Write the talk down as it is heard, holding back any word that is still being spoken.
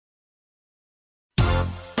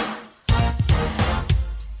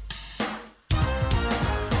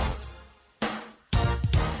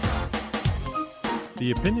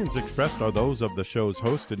The opinions expressed are those of the show's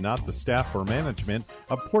host and not the staff or management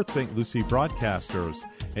of Port St. Lucie Broadcasters.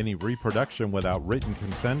 Any reproduction without written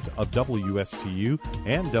consent of WSTU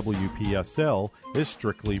and WPSL is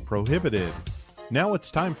strictly prohibited. Now it's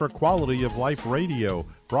time for Quality of Life Radio,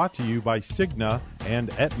 brought to you by Cigna and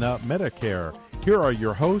Aetna Medicare. Here are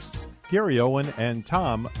your hosts, Gary Owen and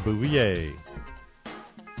Tom Bouvier.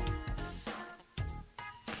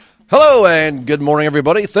 Hello and good morning,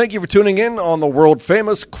 everybody. Thank you for tuning in on the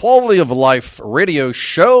world-famous Quality of Life radio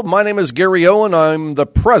show. My name is Gary Owen. I'm the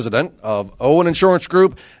president of Owen Insurance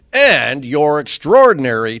Group and your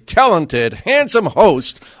extraordinary, talented, handsome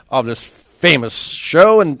host of this famous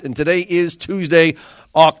show. And today is Tuesday,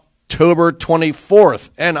 October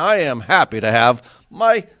 24th. And I am happy to have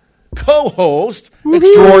my co-host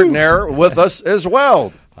extraordinaire with us as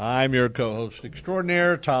well. I'm your co-host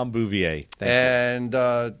extraordinaire, Tom Bouvier. And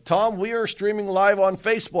Tom, we are streaming live on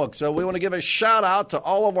Facebook, so we want to give a shout-out to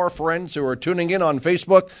all of our friends who are tuning in on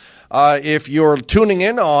Facebook. If you're tuning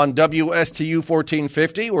in on WSTU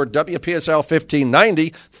 1450 or WPSL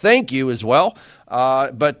 1590, thank you as well.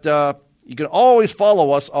 But you can always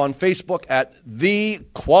follow us on Facebook at The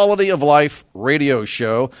Quality of Life Radio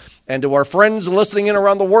Show. And to our friends listening in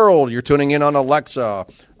around the world, you're tuning in on Alexa,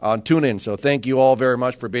 on TuneIn. So thank you all very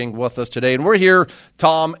much for being with us today. And we're here,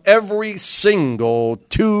 Tom, every single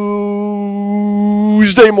Tuesday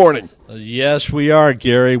morning. Yes, we are,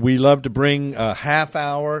 Gary. We love to bring a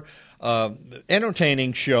half-hour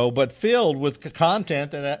entertaining show, but filled with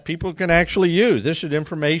content that people can actually use. This is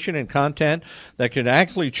information and content that can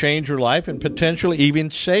actually change your life and potentially even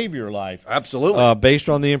save your life. Absolutely. Based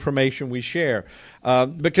on the information we share.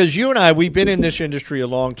 Because you and I, we've been in this industry a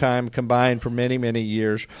long time, combined for many, many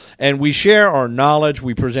years, and we share our knowledge.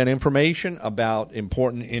 We present information about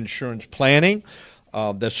important insurance planning,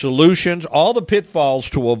 the solutions, all the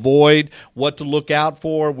pitfalls to avoid, what to look out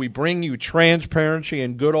for. We bring you transparency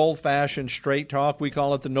and good old-fashioned straight talk. We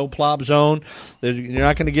call it the no-plop zone. You're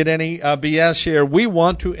not going to get any BS here. We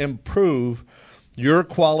want to improve your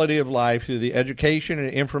quality of life through the education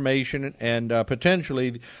and information and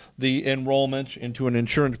potentially the enrollments into an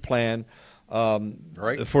insurance plan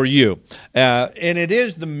for you. And it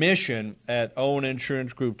is the mission at Owen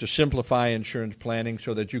Insurance Group to simplify insurance planning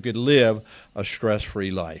so that you could live a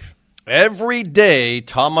stress-free life. Every day,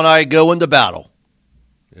 Tom and I go into battle.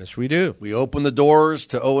 Yes, we do. We open the doors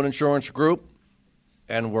to Owen Insurance Group,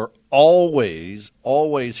 and we're always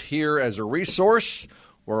here as a resource.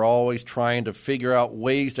 We're always trying to figure out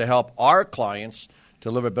ways to help our clients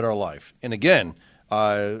to live a better life. And again,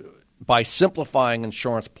 by simplifying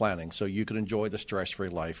insurance planning so you can enjoy the stress-free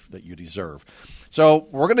life that you deserve. So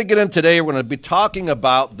we're going to get in today. We're going to be talking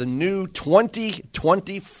about the new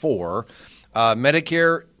 2024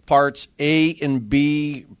 Medicare Parts A and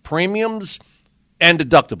B premiums and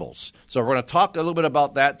deductibles. So we're going to talk a little bit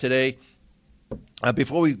about that today.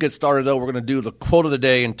 Before we get started, though, we're going to do the quote of the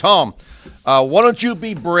day. And, Tom, why don't you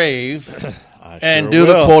be brave and do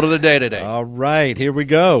the quote of the day today? All right, here we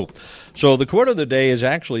go. So the quote of the day is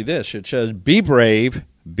actually this. It says, be brave,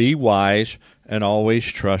 be wise, and always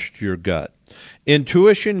trust your gut.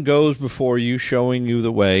 Intuition goes before you, showing you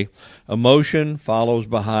the way. Emotion follows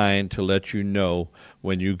behind to let you know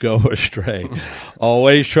when you go astray.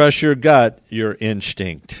 Always trust your gut, your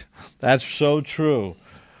instinct. That's so true.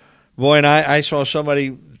 Boy, and I saw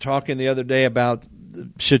somebody talking the other day about the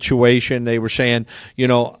situation. They were saying,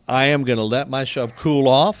 I am going to let myself cool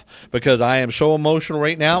off because I am so emotional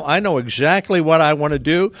right now. I know exactly what I want to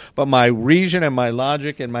do, but my reason and my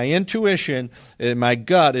logic and my intuition and my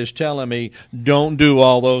gut is telling me don't do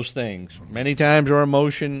all those things. Many times our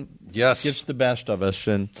emotion gets the best of us,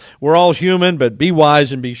 and we're all human, but be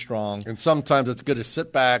wise and be strong. And sometimes it's good to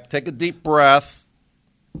sit back, take a deep breath,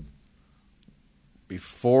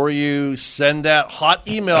 before you send that hot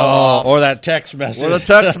email off. Or that text message. Or the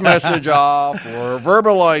text message off, or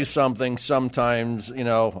verbalize something sometimes.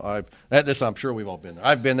 I'm sure we've all been there.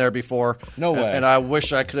 I've been there before. No way. And I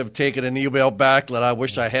wish I could have taken an email back that I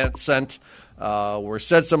wish I hadn't sent, or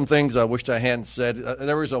said some things I wished I hadn't said.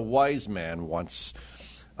 There was a wise man once.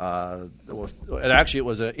 It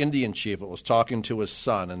was an Indian chief that was talking to his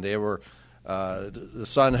son, and they were the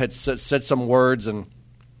son had said some words, and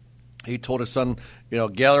he told his son,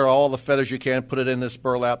 gather all the feathers you can, put it in this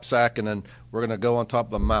burlap sack, and then we're going to go on top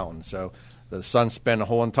of the mountain. So the son spent a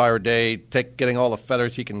whole entire day getting all the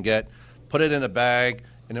feathers he can get, put it in a bag,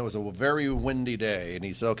 and it was a very windy day. And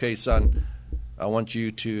he said, okay, son, I want you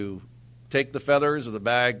to take the feathers of the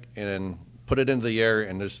bag and put it into the air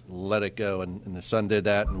and just let it go. And the son did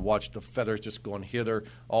that and watched the feathers just go and hither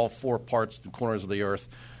all four parts, the corners of the earth.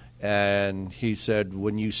 And he said,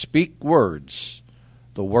 when you speak words,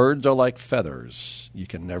 The words are like feathers. You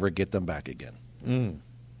can never get them back again.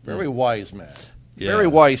 Very wise man. Yeah. Very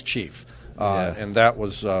wise chief. And that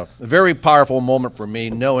was a very powerful moment for me,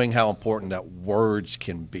 knowing how important that words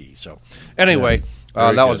can be. So anyway,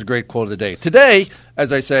 that was a great quote of the day. Today,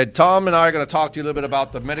 as I said, Tom and I are going to talk to you a little bit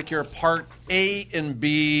about the Medicare Part A and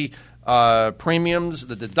B premiums,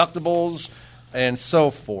 the deductibles, and so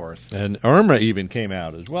forth. And Irma even came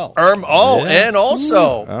out as well. And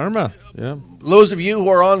also Irma, yeah. Those of you who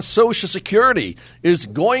are on Social Security is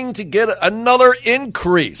going to get another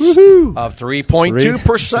increase of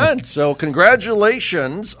 3.2%. So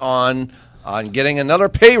congratulations on getting another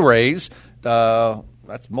pay raise.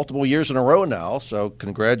 That's multiple years in a row now. So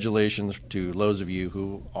congratulations to those of you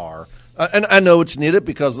who are. And I know it's needed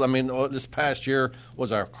because, I mean, this past year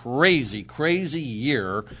was a crazy, crazy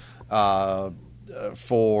year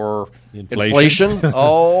for inflation.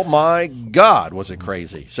 Oh, my God, was it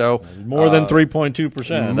crazy. So more than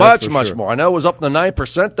 3.2%. Much more. I know it was up to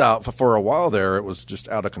 9% out for a while there. It was just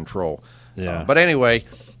out of control. Yeah. But anyway,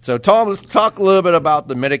 so Tom, let's talk a little bit about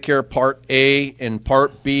the Medicare Part A and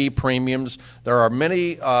Part B premiums. There are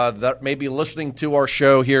many that may be listening to our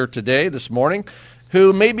show here today, this morning,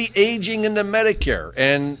 who may be aging into Medicare,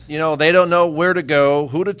 and they don't know where to go,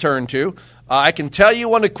 who to turn to. I can tell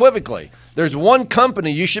you unequivocally, there's one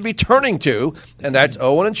company you should be turning to, and that's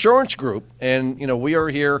Owen Insurance Group. And we are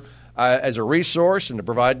here as a resource and to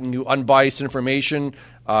provide you unbiased information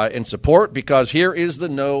and support, because here is the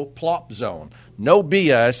no plop zone. No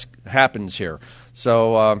BS happens here.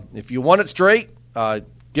 So if you want it straight,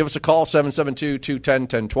 give us a call,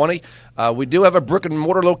 772-210-1020. We do have a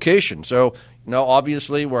brick-and-mortar location. So,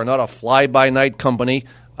 obviously we're not a fly-by-night company.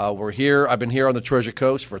 We're here. I've been here on the Treasure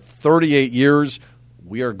Coast for 38 years.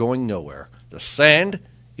 We are going nowhere. The sand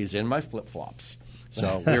is in my flip-flops.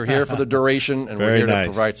 So we're here for the duration, and we're here to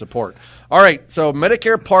provide support. All right, so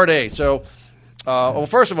Medicare Part A. So, well,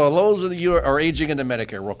 first of all, those of you who are aging into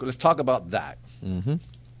Medicare, let's talk about that. Mm-hmm.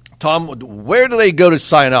 Tom, where do they go to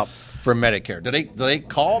sign up for Medicare? Do they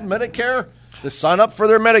call Medicare to sign up for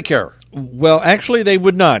their Medicare? Well, actually, they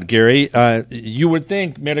would not, Gary. You would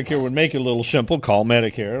think Medicare would make it a little simple. Call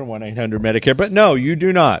Medicare, 1-800-MEDICARE. But no, you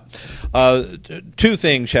do not. Two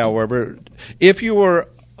things, however. If you were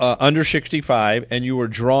under 65 and you were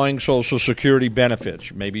drawing Social Security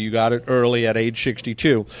benefits, maybe you got it early at age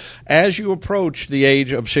 62, as you approach the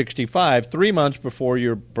age of 65, 3 months before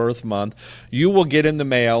your birth month, you will get in the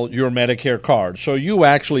mail your Medicare card. So you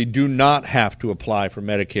actually do not have to apply for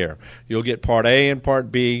Medicare. You'll get Part A and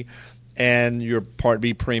Part B, and your Part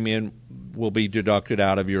B premium will be deducted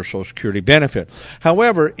out of your Social Security benefit.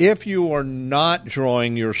 However, if you are not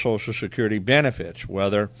drawing your Social Security benefits,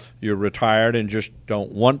 whether you're retired and just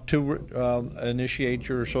don't want to initiate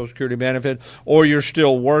your Social Security benefit, or you're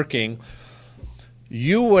still working,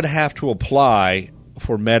 you would have to apply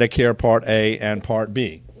for Medicare Part A and Part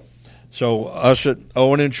B. So us at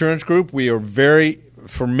Owen Insurance Group, we are very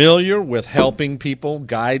familiar with helping people,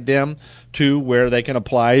 guide them to where they can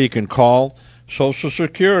apply. You can call Social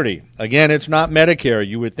Security. Again, it's not Medicare,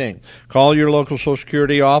 you would think. Call your local Social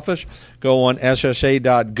Security office, go on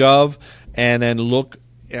ssa.gov, and then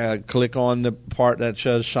click on the part that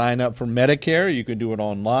says sign up for Medicare. You can do it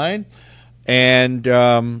online, and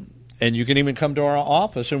you can even come to our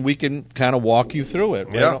office, and we can kind of walk you through it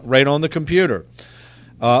right on the computer.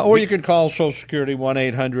 Or you can call Social Security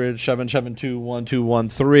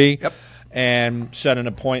 1-800-772-1213 and set an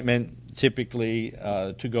appointment, typically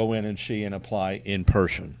to go in and see and apply in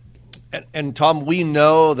person. And Tom, we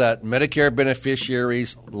know that Medicare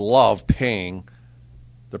beneficiaries love paying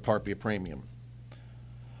the Part B premium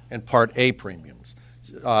and Part A premiums.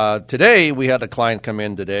 Today, we had a client come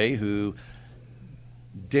in today who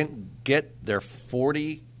didn't get their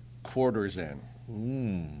 40 quarters in.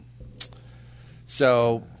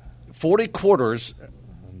 So 40 quarters.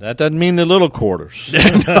 That doesn't mean the little quarters.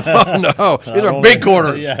 No. These are big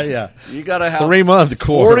quarters. Yeah. You got to have 3-month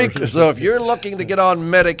quarters. So if you're looking to get on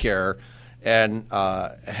Medicare and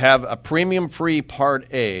have a premium-free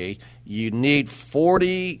Part A, you need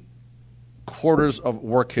 40 quarters of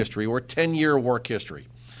work history or 10-year work history.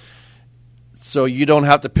 So you don't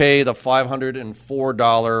have to pay the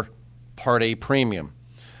 $504 Part A premium.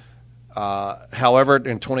 However,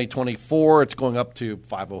 in 2024, it's going up to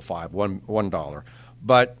 $505, $1.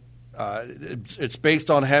 But it's based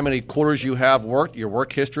on how many quarters you have worked, your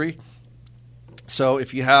work history. So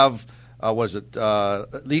if you have, at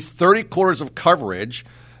least 30 quarters of coverage,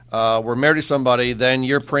 were married to somebody, then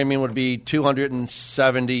your premium would be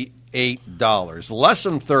 $278. Less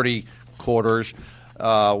than 30 quarters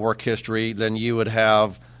work history, then you would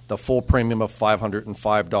have the full premium of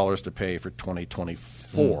 $505 to pay for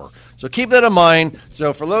 2024. So keep that in mind.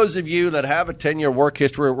 So for those of you that have a 10-year work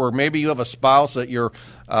history, or maybe you have a spouse that you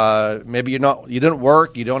didn't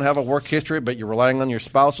work, you don't have a work history, but you're relying on your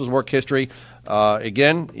spouse's work history,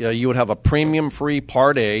 again, you would have a premium-free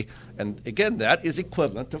Part A. And again, that is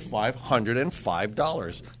equivalent to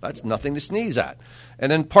 $505. That's nothing to sneeze at.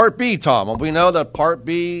 And then Part B, Tom, well, we know that Part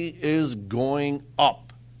B is going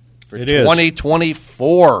up for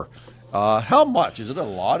 2024. How much? Is it a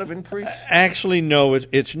lot of increase? Actually, no,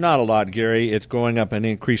 it's not a lot, Gary. It's going up an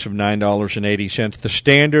increase of $9.80. The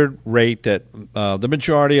standard rate that the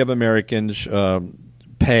majority of Americans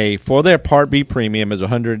pay for their Part B premium is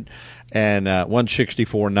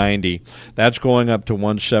 $164.90. That's going up to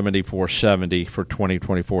 $174.70 for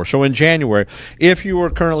 2024. So in January, if you are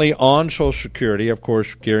currently on Social Security, of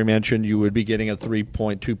course, Gary mentioned you would be getting a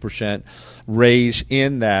 3.2% raise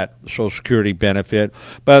in that Social Security benefit,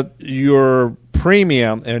 but your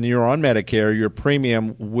premium, and you're on Medicare, your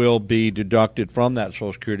premium will be deducted from that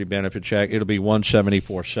Social Security benefit check. It'll be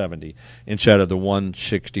 $174.70 instead of the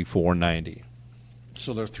 $164.90.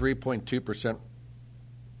 So their 3.2%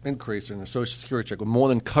 increase in the Social Security check will more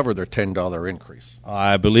than cover their $10 increase.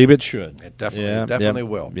 I believe it should. It definitely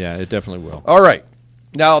will. Yeah, it definitely will. All right.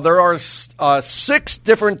 Now, there are 6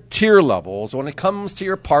 different tier levels when it comes to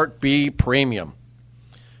your Part B premium.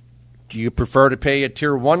 Do you prefer to pay a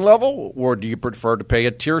Tier 1 level, or do you prefer to pay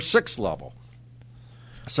a Tier 6 level?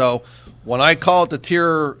 So when I call it the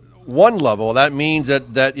Tier 1 level, that means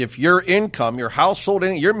that if your income, your household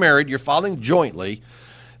income, you're married, you're filing jointly,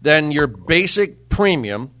 then your basic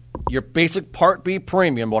premium, your basic Part B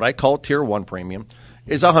premium, what I call Tier 1 premium,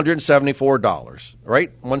 is $174,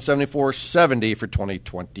 right? $174.70 for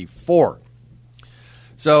 2024.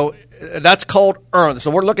 So that's called IRMA. So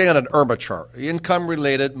we're looking at an IRMA chart,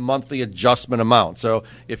 income-related monthly adjustment amount. So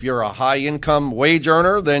if you're a high-income wage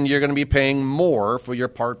earner, then you're going to be paying more for your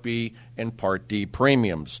Part B and Part D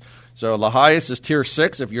premiums. So the highest is Tier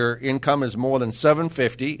 6. If your income is more than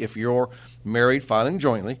 $750, if you're married filing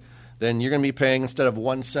jointly, then you're going to be paying, instead of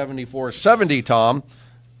 $174.70, Tom,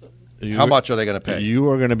 how much are they going to pay? You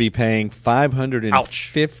are going to be paying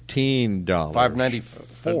 $515.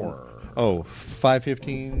 $594. Oh,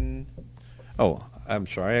 $515. Oh, I'm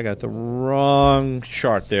sorry, I got the wrong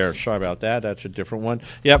chart there. Sorry about that. That's a different one.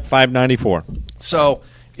 Yep, $594. So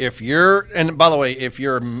if you're, and by the way, if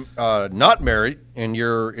you're not married and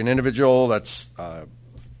you're an individual that's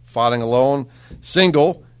filing alone,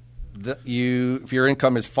 single, if your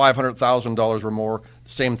income is $500,000 or more,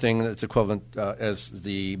 same thing that's equivalent as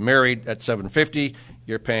the married at $750,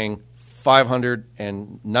 you're paying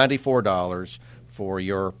 $594 for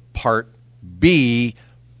your Part B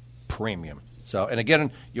premium. So, and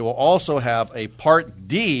again, you will also have a Part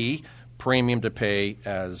D premium to pay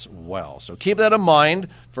as well. So keep that in mind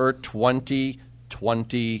for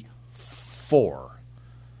 2024.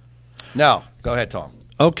 Now, go ahead, Tom.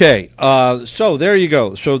 Okay, so there you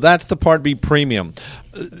go. So that's the Part B premium.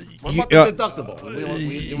 What about the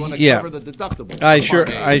deductible? You want to cover the deductible? I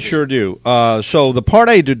sure do. So the Part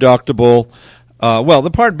A deductible,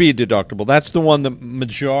 the Part B deductible, that's the one the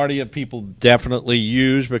majority of people definitely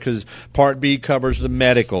use, because Part B covers the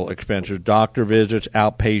medical expenses, doctor visits,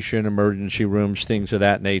 outpatient, emergency rooms, things of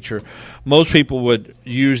that nature. Most people would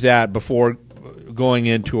use that before going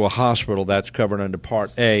into a hospital. That's covered under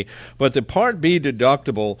Part A. But the Part B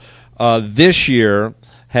deductible this year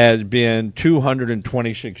has been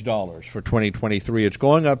 $226 for 2023. It's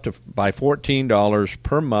going up by $14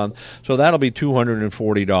 per month, so that'll be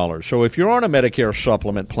 $240. So if you're on a Medicare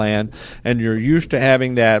supplement plan and you're used to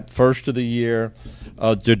having that first of the year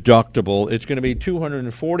deductible, it's going to be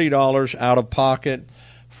 $240 out of pocket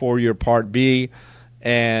for your Part B.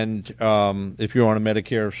 And if you're on a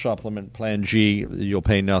Medicare supplement plan G, you'll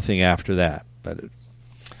pay nothing after that.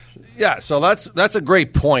 Yeah, so that's a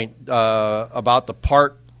great point about the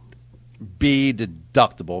Part B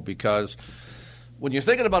deductible, because when you're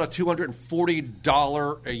thinking about a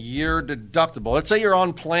 $240 a year deductible, let's say you're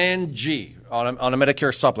on Plan G on a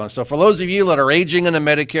Medicare supplement. So for those of you that are aging into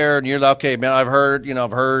Medicare and you're like, okay, man, I've heard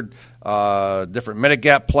different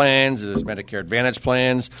Medigap plans, there's Medicare Advantage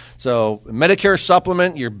plans. So Medicare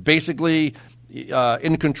supplement, you're basically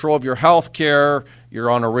in control of your health care.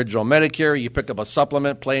 You're on original Medicare. You pick up a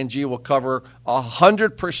supplement. Plan G will cover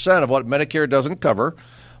 100% of what Medicare doesn't cover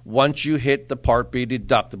once you hit the Part B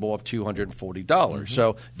deductible of $240. Mm-hmm.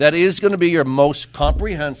 So that is going to be your most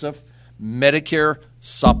comprehensive Medicare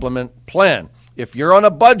supplement plan. If you're on a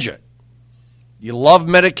budget, you love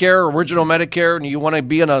Medicare, original Medicare, and you want to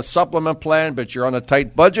be in a supplement plan, but you're on a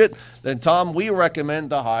tight budget, then, Tom, we recommend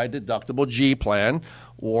the high deductible G plan,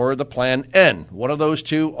 or the Plan N. One of those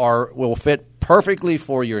two will fit perfectly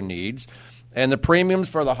for your needs. And the premiums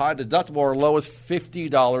for the high deductible are low as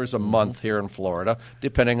 $50 a month here in Florida,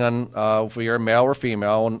 depending on if you're male or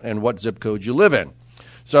female and what zip code you live in.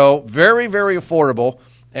 So very, very affordable.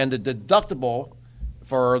 And the deductible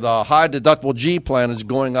for the high deductible G plan is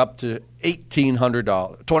going up to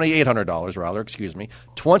 $2,800 rather.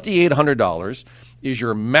 $2,800 is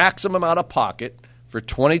your maximum out of pocket for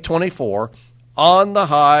 2024 on the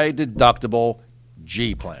high deductible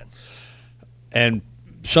G plan. And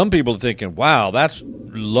some people are thinking, wow, that's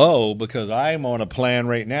low because I'm on a plan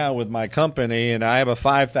right now with my company and I have a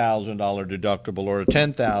 $5,000 deductible or a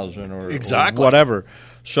 $10,000 or whatever.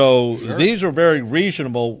 So these are very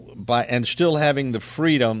reasonable and still having the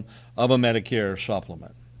freedom of a Medicare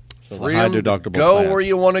supplement. So freedom the high deductible go plan. Where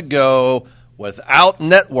you want to go without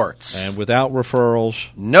networks. And without referrals.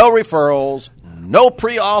 No referrals, no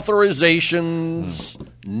pre-authorizations,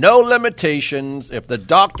 no limitations. If the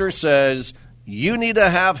doctor says you need to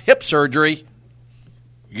have hip surgery,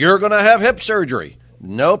 you're going to have hip surgery.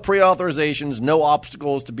 No pre-authorizations, no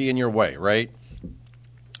obstacles to be in your way, right?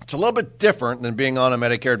 It's a little bit different than being on a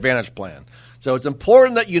Medicare Advantage plan. So it's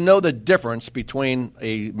important that you know the difference between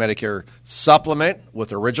a Medicare supplement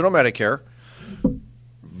with original Medicare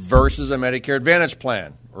versus a Medicare Advantage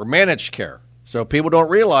plan or managed care. So people don't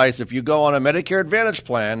realize if you go on a Medicare Advantage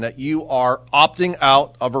plan that you are opting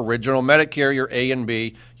out of original Medicare, your A and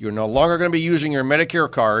B. You're no longer going to be using your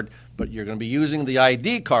Medicare card, but you're going to be using the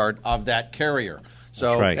ID card of that carrier.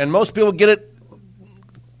 So, right. And most people get it,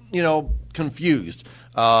 confused.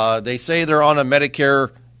 They say they're on a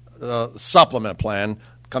Medicare supplement plan.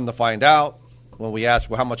 Come to find out, when we ask,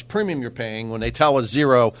 well, how much premium you're paying, when they tell us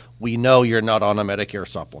zero, we know you're not on a Medicare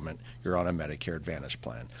supplement. You're on a Medicare Advantage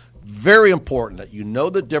plan. Very important that you know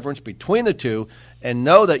the difference between the two and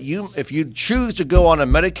know that if you choose to go on a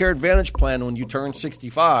Medicare Advantage plan when you turn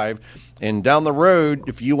 65 and down the road,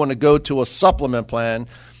 if you want to go to a supplement plan,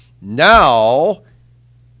 now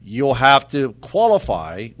you'll have to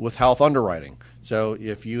qualify with health underwriting. So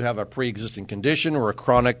if you have a pre-existing condition or a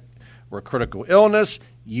chronic or critical illness,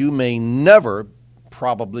 you may never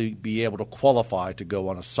probably be able to qualify to go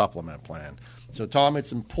on a supplement plan. So, Tom,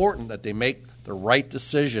 it's important that they make the right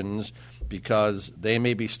decisions because they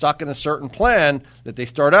may be stuck in a certain plan that they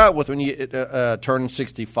start out with when you turn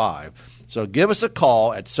 65. So give us a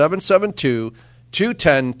call at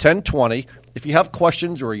 772-210-1020. If you have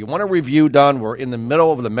questions or you want a review done, we're in the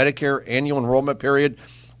middle of the Medicare annual enrollment period.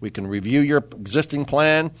 We can review your existing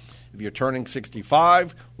plan. If you're turning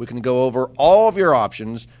 65, we can go over all of your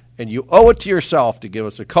options, and you owe it to yourself to give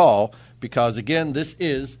us a call because, again, this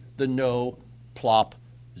is the no plop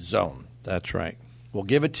zone. That's right. We'll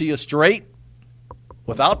give it to you straight,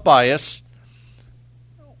 without bias.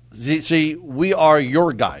 See, we are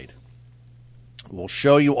your guide. We'll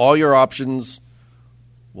show you all your options.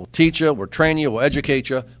 We'll teach you, we'll train you, we'll educate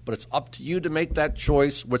you, but it's up to you to make that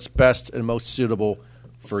choice what's best and most suitable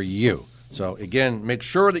for you. So, again, make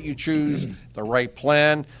sure that you choose the right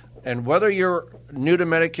plan. And whether you're new to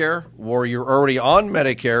Medicare or you're already on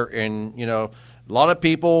Medicare, and, a lot of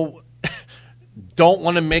people don't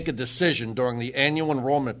want to make a decision during the annual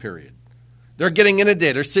enrollment period. They're getting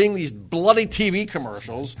inundated. They're seeing these bloody TV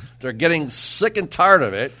commercials. They're getting sick and tired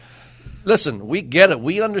of it. Listen, we get it.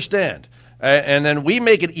 We understand. And then we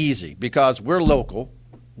make it easy because we're local.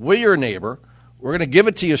 We're your neighbor. We're going to give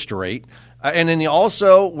it to you straight. And then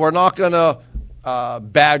we're not going to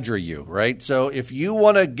badger you, right? So if you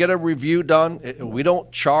want to get a review done, we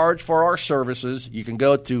don't charge for our services. You can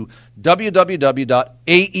go to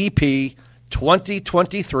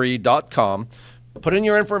www.aep2023.com, put in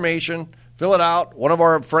your information, fill it out. One of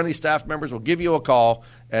our friendly staff members will give you a call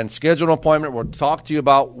and schedule an appointment. We'll talk to you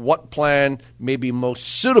about what plan may be most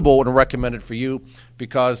suitable and recommended for you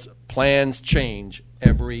because plans change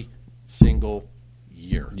every single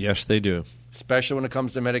year. Yes, they do. Especially when it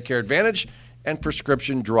comes to Medicare Advantage and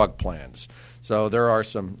prescription drug plans. So there are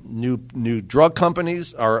some new drug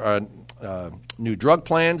companies, or new drug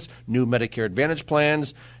plans, new Medicare Advantage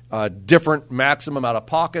plans, different maximum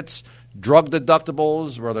out-of-pockets, drug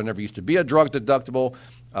deductibles, where there never used to be a drug deductible.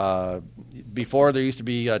 Before there used to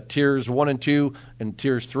be tiers 1 and 2 and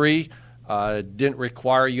tiers 3. Didn't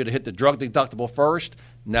require you to hit the drug deductible first.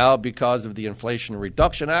 Now, because of the Inflation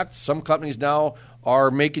Reduction Act, some companies now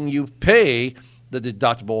are making you pay the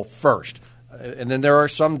deductible first. And then there are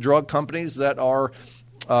some drug companies that are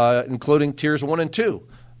including tiers 1 and 2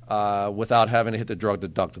 without having to hit the drug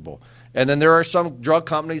deductible. And then there are some drug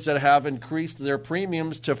companies that have increased their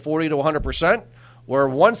premiums to 40 to 100%, where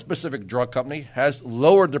one specific drug company has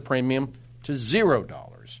lowered the premium to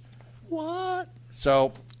 $0. What?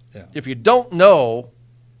 So if you don't know,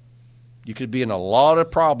 you could be in a lot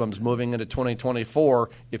of problems moving into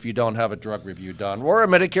 2024 if you don't have a drug review done or a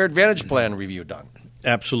Medicare Advantage plan review done.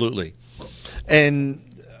 Absolutely. And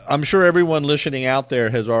I'm sure everyone listening out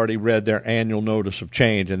there has already read their annual notice of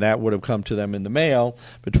change, and that would have come to them in the mail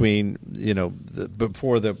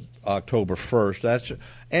before the October 1st. That's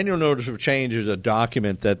annual notice of change is a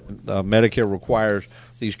document that Medicare requires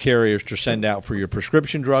these carriers to send out for your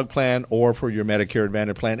prescription drug plan or for your Medicare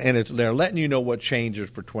Advantage plan, and they're letting you know what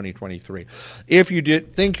changes for 2023. If you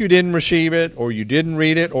think you didn't receive it, or you didn't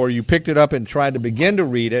read it, or you picked it up and tried to begin to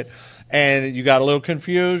read it, and you got a little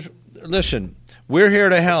confused, listen. We're here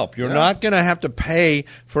to help. You're not going to have to pay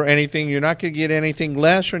for anything. You're not going to get anything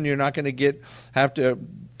less, and you're not going to have to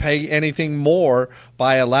pay anything more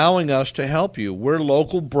by allowing us to help you. We're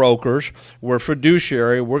local brokers. We're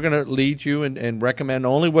fiduciary. We're going to lead you and recommend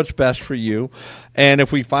only what's best for you. And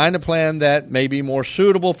if we find a plan that may be more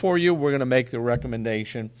suitable for you, we're going to make the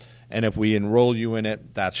recommendation. And if we enroll you in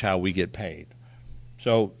it, that's how we get paid.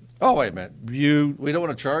 So. Oh, wait a minute. We don't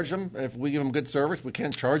want to charge them? If we give them good service, we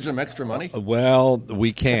can't charge them extra money? Well,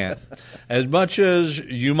 we can't. As much as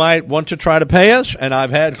you might want to try to pay us, and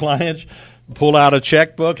I've had clients pull out a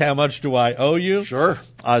checkbook, how much do I owe you? Sure.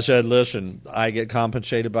 I said, listen, I get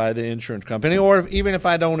compensated by the insurance company, or even if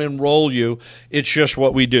I don't enroll you, it's just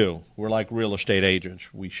what we do. We're like real estate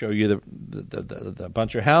agents. We show you the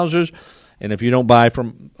bunch of houses. And if you don't buy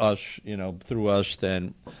from us, through us,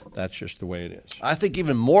 then that's just the way it is. I think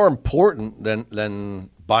even more important than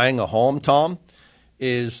buying a home, Tom,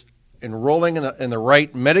 is enrolling in the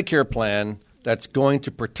right Medicare plan that's going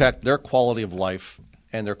to protect their quality of life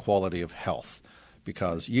and their quality of health,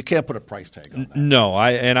 because you can't put a price tag on that. No,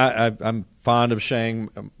 I'm fond of saying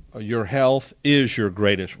your health is your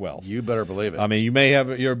greatest wealth. You better believe it. I mean, you may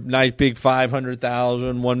have your nice big $500,000,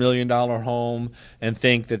 $1 million home and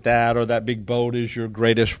think that or that big boat is your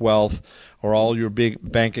greatest wealth, or all your big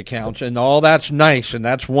bank accounts, and all that's nice and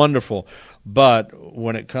that's wonderful. But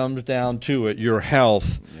when it comes down to it, your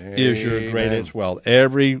health is your greatest wealth.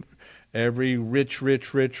 Every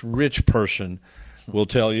rich person will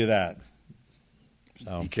tell you that.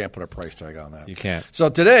 So you can't put a price tag on that. You can't. So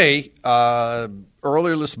today,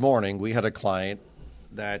 earlier this morning, we had a client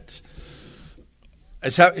that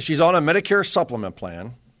she's on a Medicare supplement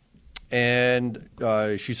plan, and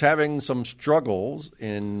she's having some struggles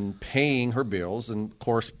in paying her bills. And, of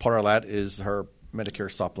course, part of that is her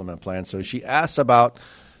Medicare supplement plan. So she asked about,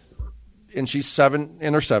 and she's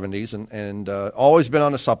in her 70s and always been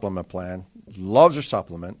on a supplement plan, loves her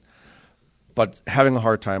supplement, but having a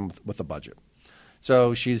hard time with the budget.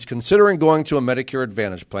 So she's considering going to a Medicare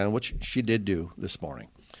Advantage plan, which she did do this morning.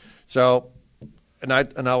 So, and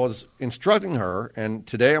I was instructing her, and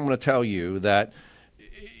today I'm going to tell you that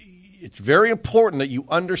it's very important that you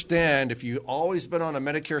understand, if you've always been on a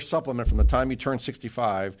Medicare supplement from the time you turn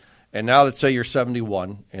 65, and now let's say you're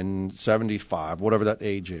 71 and 75, whatever that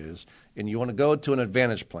age is, and you want to go to an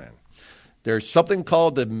Advantage plan, there's something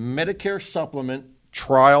called the Medicare Supplement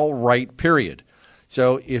Trial Right Period.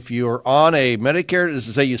 So if you're on a Medicare, as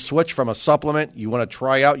to say you switch from a supplement, you want to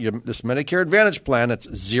try out this Medicare Advantage plan, that's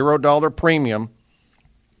 $0 premium.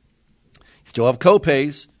 You still have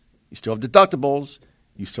copays, you still have deductibles,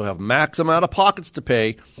 you still have max amount of pockets to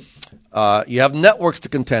pay. You have networks to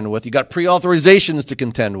contend with. You got pre-authorizations to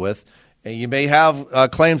contend with, and you may have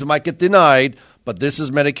claims that might get denied, but this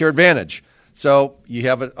is Medicare Advantage. So you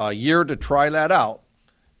have a year to try that out,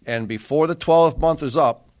 and before the 12th month is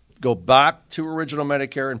up, go back to original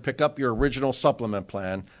Medicare and pick up your original supplement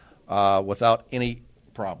plan without any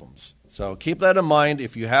problems. So keep that in mind.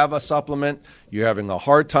 If you have a supplement, you're having a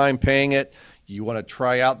hard time paying it, you want to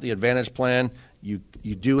try out the Advantage plan, you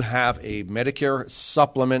do have a Medicare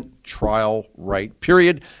supplement trial right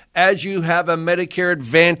period, as you have a Medicare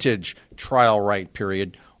Advantage trial right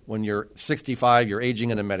period. When you're 65, you're aging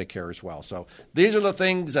into Medicare as well. So these are the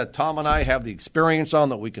things that Tom and I have the experience on,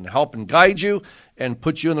 that we can help and guide you and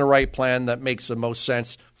put you in the right plan that makes the most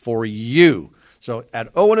sense for you. So at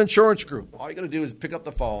Owen Insurance Group, all you got to do is pick up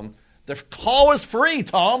the phone. The call is free,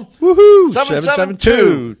 Tom. Woohoo!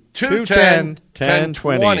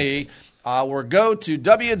 772-210-1020. Or go to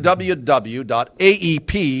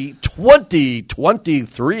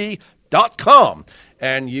www.aep2023.com.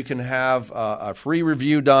 And you can have a free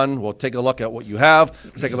review done. We'll take a look at what you have,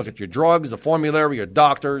 take a look at your drugs, the formulary, your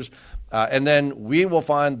doctors, and then we will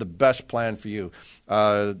find the best plan for you.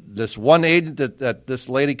 This one agent that this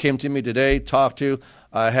lady came to me today, talked to,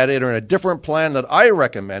 had her in a different plan that I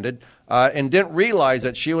recommended, and didn't realize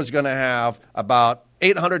that she was going to have about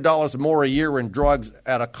 $800 more a year in drugs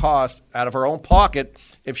at a cost out of her own pocket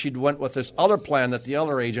if she'd went with this other plan that the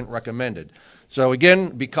other agent recommended. So again,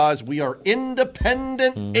 because we are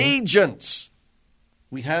independent agents,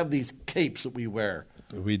 we have these capes that we wear.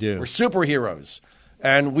 We do. We're superheroes.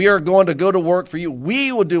 And we are going to go to work for you.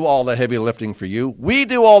 We will do all the heavy lifting for you. We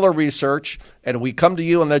do all the research, and we come to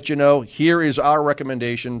you and let you know, here is our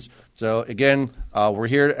recommendations. So, again, we're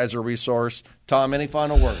here as a resource. Tom, any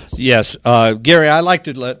final words? Yes. Gary, I like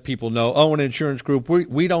to let people know, Owen Insurance Group,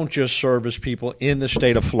 we don't just service people in the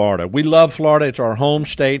state of Florida. We love Florida. It's our home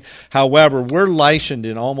state. However, we're licensed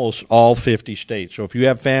in almost all 50 states. So if you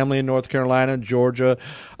have family in North Carolina, Georgia,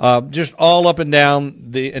 just all up and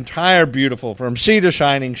down the entire beautiful, from sea to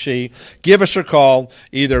shining sea, give us a call.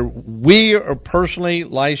 Either we are personally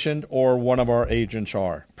licensed or one of our agents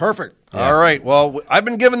are. Perfect. Yeah. All right. Well, I've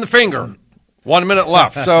been given the finger. 1 minute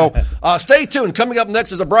left. So stay tuned. Coming up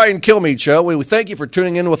next is a Brian Kilmeade Show. We thank you for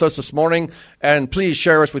tuning in with us this morning. And please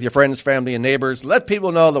share us with your friends, family, and neighbors. Let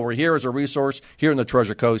people know that we're here as a resource here in the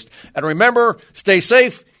Treasure Coast. And remember, stay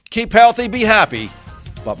safe, keep healthy, be happy.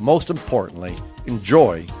 But most importantly,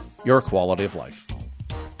 enjoy your quality of life.